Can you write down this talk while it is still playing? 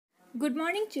Good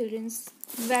morning, children.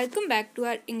 Welcome back to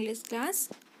our English class.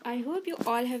 I hope you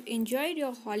all have enjoyed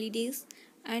your holidays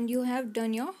and you have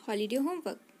done your holiday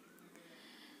homework.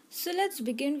 So let's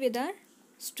begin with our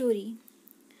story.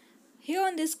 Here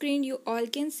on the screen, you all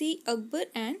can see Akbar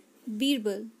and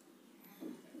Birbal.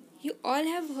 You all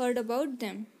have heard about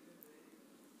them.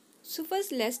 So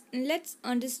first, let's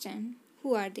understand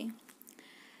who are they.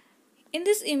 In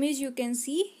this image, you can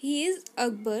see he is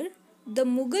Akbar, the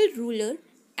Mughal ruler,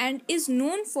 and is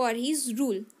known for his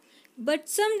rule. But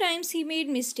sometimes he made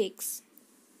mistakes.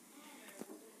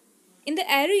 In the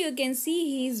arrow you can see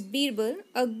he is Birbal,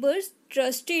 Akbar's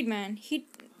trusted man.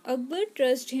 Akbar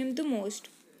trusts him the most.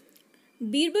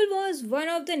 Birbal was one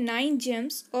of the 9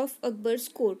 gems of Akbar's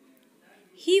court.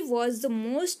 He was the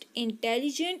most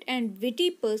intelligent and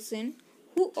witty person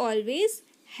who always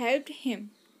helped him.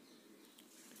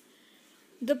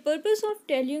 The purpose of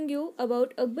telling you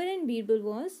about Akbar and Birbal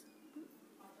was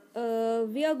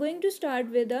we are going to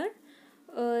start with our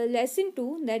lesson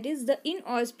 2, that is the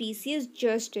Inauspicious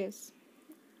Justice.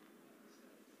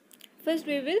 First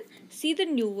we will see the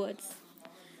new words.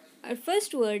 Our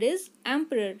first word is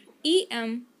emperor.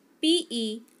 Emperor.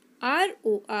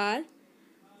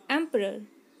 Emperor.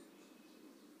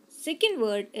 Second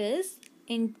word is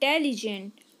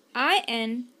intelligent.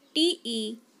 Intelligent.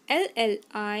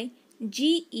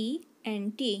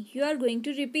 You are going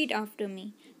to repeat after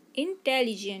me.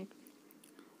 Intelligent.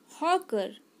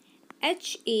 Hawker.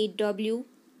 Hawker.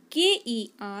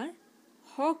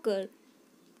 Hawker.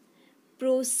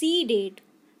 Proceeded.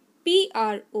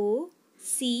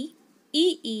 Proceeded.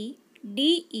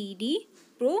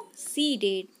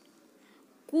 Proceeded.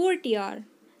 Courtier.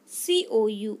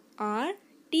 Courtier.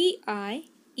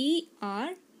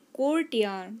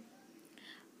 Courtier.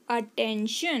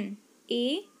 Attention.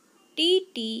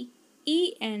 Attention.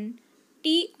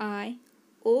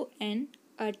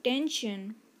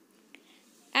 Attention.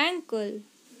 Ankle.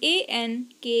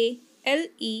 Ankle.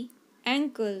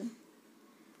 Ankle.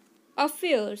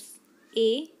 Affairs.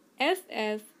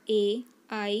 Affairs.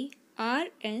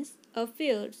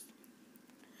 Affairs.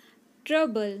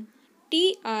 Trouble.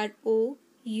 Trouble.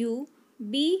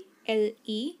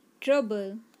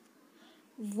 Trouble.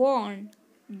 Warn.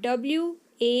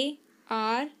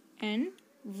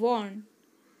 Warn.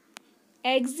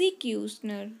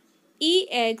 Executioner.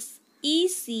 Executioner.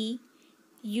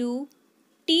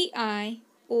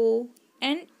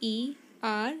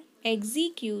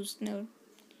 Executioner.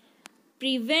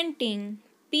 Preventing.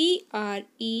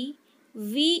 Preventing.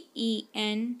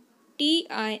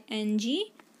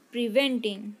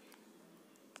 Preventing.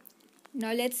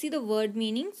 Now let's see the word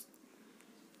meanings.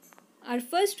 Our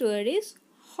first word is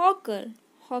hawker.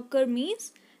 Hawker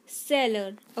means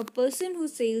seller, a person who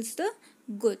sells the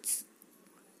goods.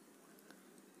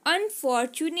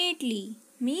 Unfortunately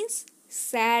means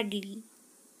sadly.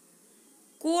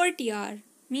 Courtier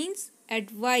means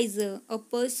advisor, a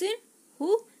person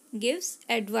who gives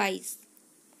advice.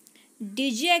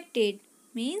 Dejected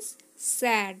means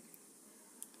sad.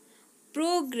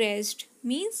 Progressed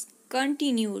means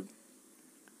continued.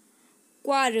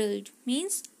 Quarreled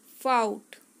means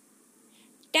fought.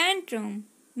 Tantrum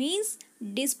means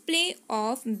display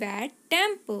of bad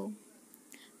temper.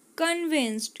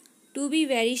 Convinced, to be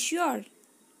very sure.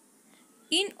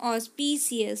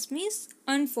 Inauspicious means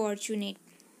unfortunate.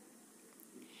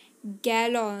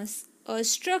 Gallows, a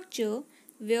structure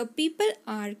where people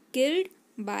are killed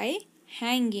by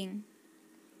hanging.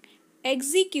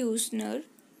 Executioner,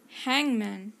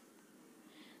 hangman.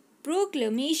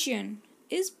 Proclamation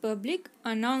is public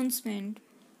announcement.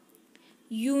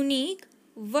 Unique,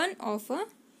 one of a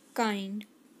kind.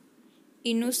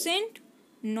 Innocent,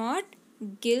 not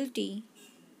guilty.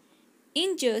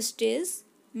 Injustice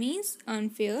means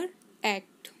unfair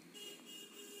act.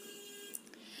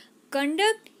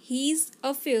 Conduct his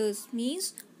affairs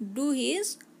means do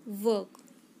his work.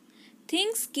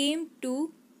 Things came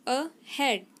to a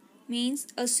head means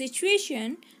a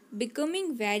situation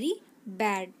becoming very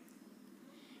bad.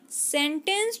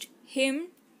 Sentenced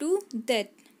him to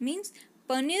death means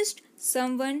punished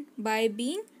someone by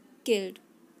being killed.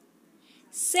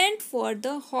 Sent for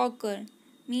the hawker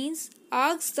means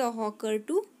asked the hawker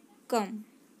to come.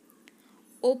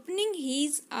 Opening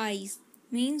his eyes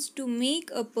means to make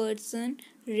a person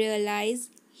realize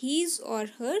his or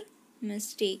her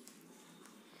mistake.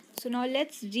 So now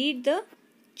let's read the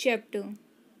chapter.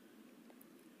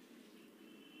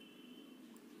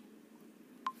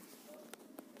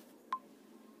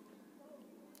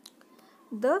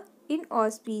 The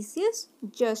Inauspicious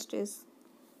Justice.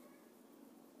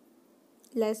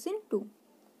 Lesson 2.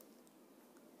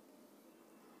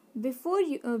 Before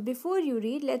you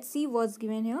read, let's see what's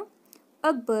given here.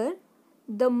 Akbar,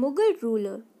 the Mughal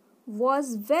ruler,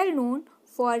 was well known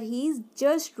for his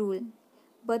just rule,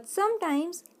 but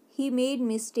sometimes he made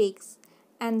mistakes,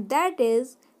 and that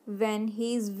is when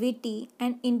his witty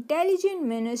and intelligent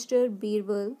minister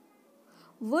Birbal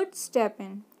would step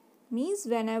in. Means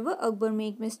whenever Akbar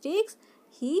make mistakes,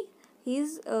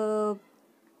 his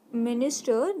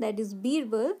minister, that is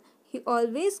Birbal, he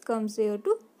always comes there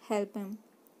to help him.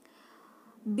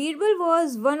 Birbal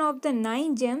was one of the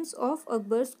 9 gems of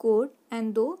Akbar's court,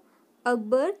 and though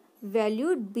Akbar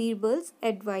valued Birbal's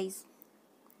advice,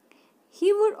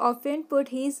 he would often put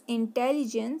his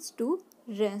intelligence to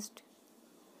rest.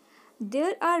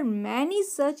 There are many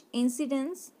such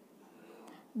incidents.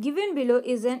 Given below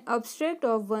is an abstract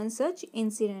of one such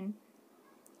incident.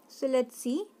 So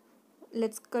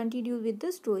let's continue with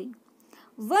the story.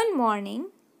 One morning,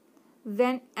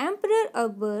 when Emperor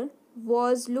Akbar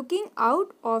was looking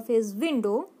out of his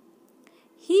window,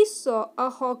 he saw a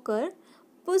hawker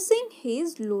pushing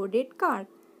his loaded cart.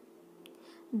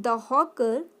 The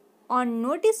hawker, on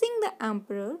noticing the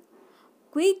emperor,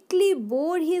 quickly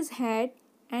bowed his head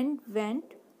and then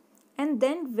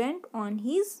went on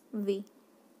his way.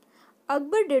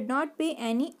 Akbar did not pay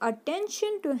any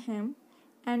attention to him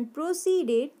and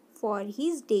proceeded for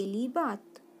his daily bath.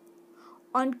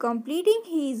 On completing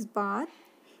his bath,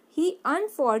 he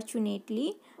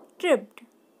unfortunately tripped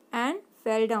and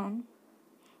fell down.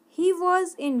 He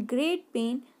was in great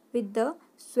pain with the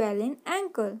swollen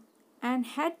ankle and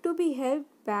had to be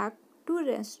helped back to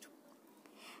rest.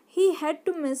 He had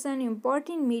to miss an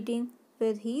important meeting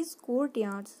with his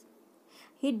courtiers.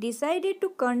 He decided to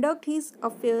conduct his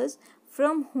affairs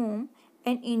from home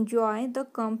and enjoy the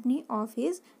company of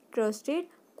his trusted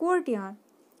courtier,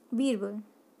 Birbal.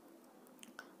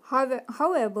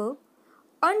 However,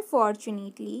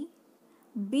 unfortunately,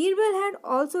 Birbal had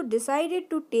also decided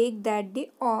to take that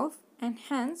day off and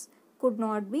hence could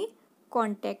not be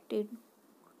contacted.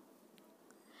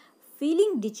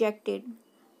 Feeling dejected,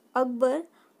 Akbar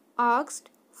asked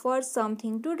for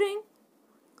something to drink.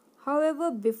 However,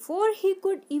 before he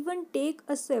could even take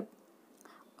a sip,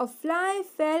 a fly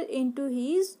fell into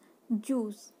his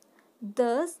juice.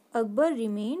 Thus, Akbar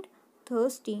remained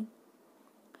thirsty.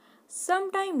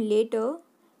 Sometime later,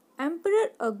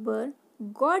 Emperor Akbar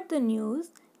got the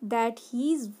news that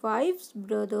his wife's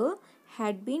brother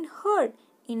had been hurt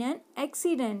in an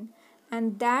accident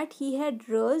and that she had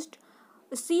rushed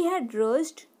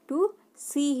to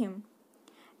see him.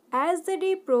 As the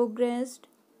day progressed,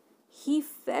 he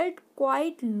felt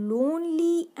quite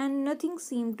lonely and nothing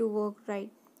seemed to work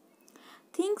right.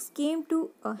 Things came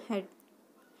to a head.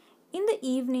 In the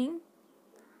evening,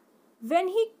 when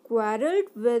he quarreled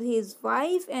with his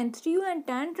wife and threw a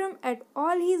tantrum at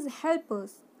all his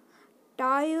helpers,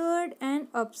 tired and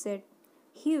upset,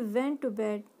 he went to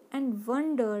bed and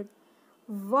wondered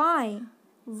why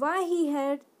he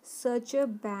had such a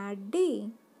bad day.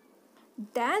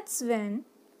 That's when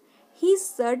he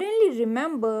suddenly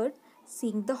remembered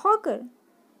seeing the hawker.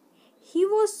 He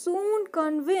was soon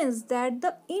convinced that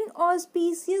the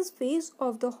inauspicious face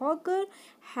of the hawker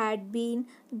had been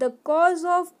the cause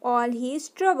of all his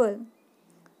trouble.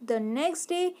 The next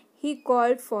day he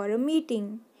called for a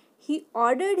meeting. He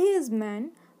ordered his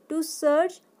men to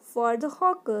search for the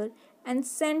hawker and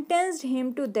sentenced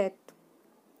him to death.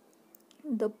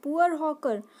 The poor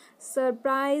hawker,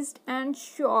 surprised and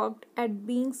shocked at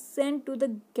being sent to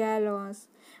the gallows,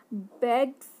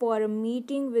 begged for a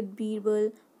meeting with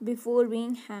Birbal before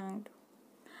being hanged.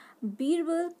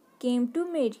 Birbal came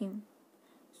to meet him.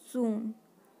 Soon,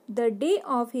 the day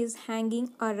of his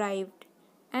hanging arrived,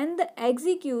 and the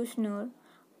executioner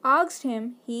asked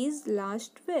him his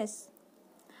last wish.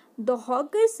 The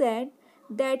hawker said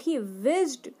that he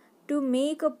wished to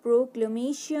make a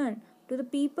proclamation to the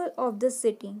people of the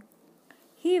city.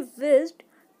 He wished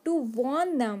to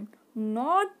warn them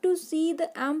not to see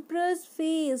the emperor's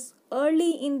face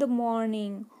early in the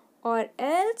morning, or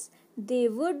else they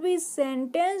would be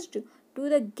sentenced to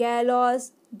the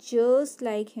gallows just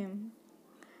like him.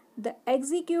 The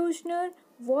executioner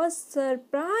was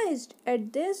surprised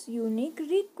at this unique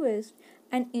request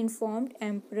and informed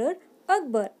Emperor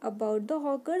Akbar about the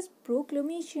hawker's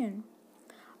proclamation.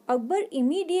 Akbar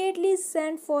immediately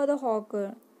sent for the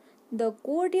hawker. The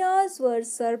courtiers were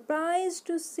surprised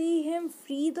to see him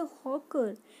free the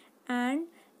hawker and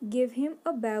give him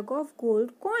a bag of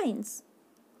gold coins.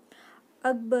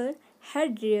 Akbar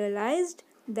had realized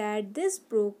that this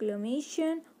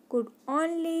proclamation could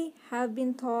only have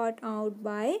been thought out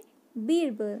by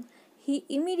Birbal. He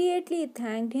immediately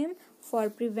thanked him for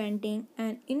preventing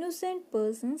an innocent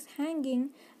person's hanging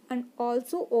and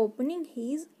also opening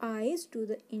his eyes to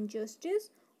the injustice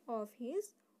of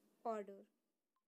his order.